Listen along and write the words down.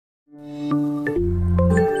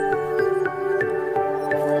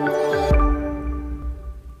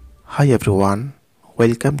Hi everyone,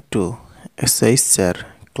 welcome to shsir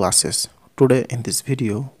classes. Today in this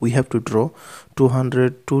video we have to draw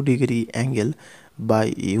 202-degree angle by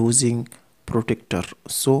using protractor.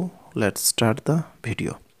 So let's start the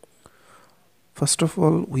video. First of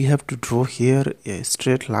all, we have to draw here a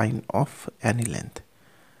straight line of any length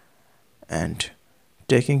and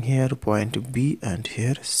taking here point B and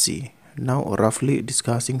here C. Now roughly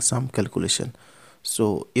discussing some calculation.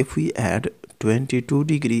 So if we add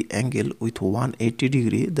 22-degree angle with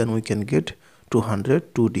 180-degree, then we can get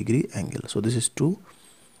 202-degree angle. So this is 2,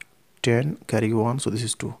 10 carry 1, so this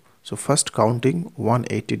is 2. So first counting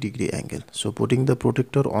 180-degree angle. So putting the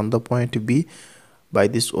protractor on the point B by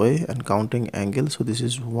this way and counting angle. So this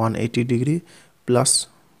is 180-degree plus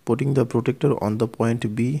putting the protractor on the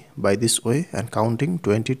point B by this way and counting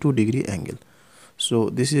 22-degree angle.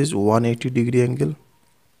 So this is 180-degree angle.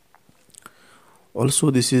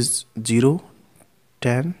 Also this is 0,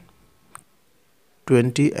 10,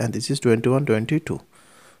 20 and this is 21, 22.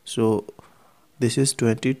 So this is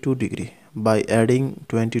 22-degree. By adding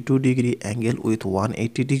 22-degree angle with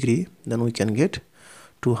 180-degree, then we can get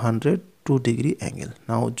 202-degree angle.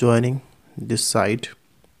 Now joining this side.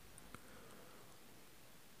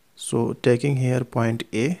 So taking here point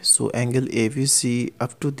A, so angle ABC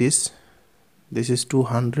up to this is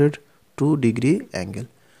 202-degree angle.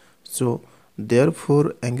 So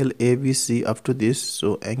therefore angle ABC up to this,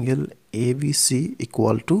 so angle ABC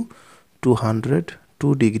equal to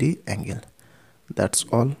 202-degree angle. That's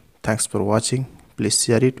all. Thanks for watching. Please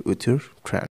share it with your friends.